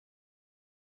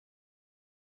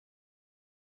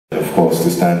course, to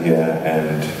stand here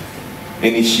and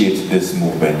initiate this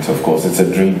movement. Of course, it's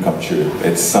a dream come true.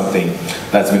 It's something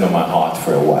that's been on my heart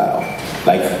for a while.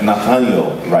 Like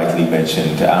Nathaniel rightly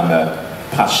mentioned, I'm a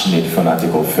passionate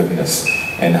fanatic of fitness,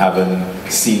 and having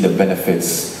seen the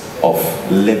benefits of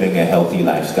living a healthy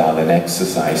lifestyle and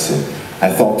exercising,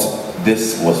 I thought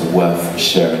this was worth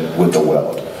sharing with the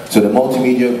world. So the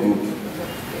Multimedia Group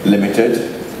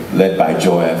Limited, led by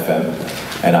Joy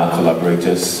FM, and our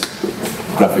collaborators,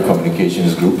 Graphic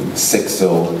Communications Group,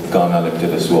 Sixo Ghana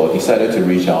Limited as well, decided to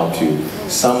reach out to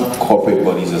some corporate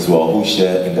bodies as well who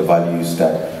share in the values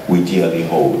that we dearly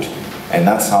hold. And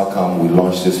that's how come we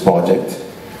launched this project.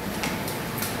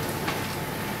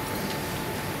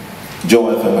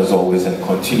 Joe FM, as always and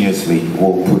continuously,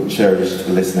 will put cherished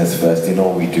listeners first in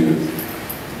all we do.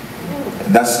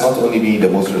 That's not only being the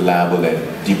most reliable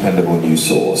and dependable news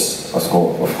source, of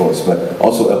course, but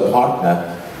also a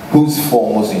partner whose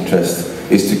foremost interest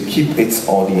is to keep its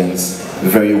audience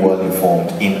very well informed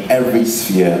in every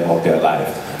sphere of their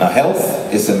life. Now,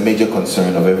 health is a major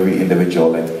concern of every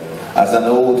individual, and as an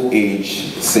old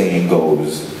age saying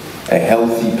goes, a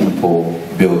healthy people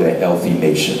build a healthy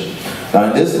nation. Now,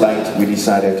 in this light, we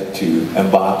decided to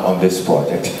embark on this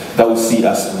project that will see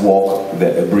us walk the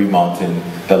Ebri Mountain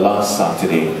the last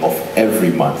Saturday of every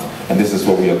month. And this is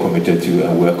what we are committed to,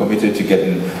 and we are committed to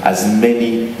getting as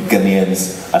many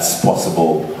Ghanaians as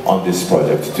possible on this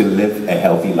project to live a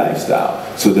healthy lifestyle.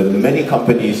 So the many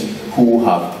companies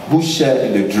who share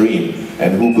in the dream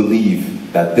and who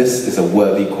believe that this is a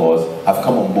worthy cause have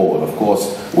come on board, of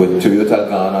course, with Toyota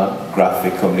Ghana,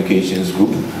 Graphic Communications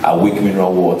Group, Awake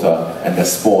Mineral Water, and the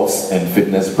sports and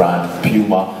fitness brand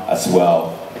Puma as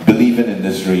well. Believing in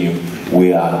this dream,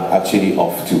 we are actually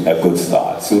off to a good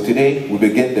start. So today, we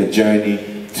begin the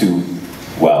journey to,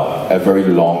 well, a very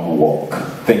long walk.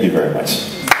 Thank you very much.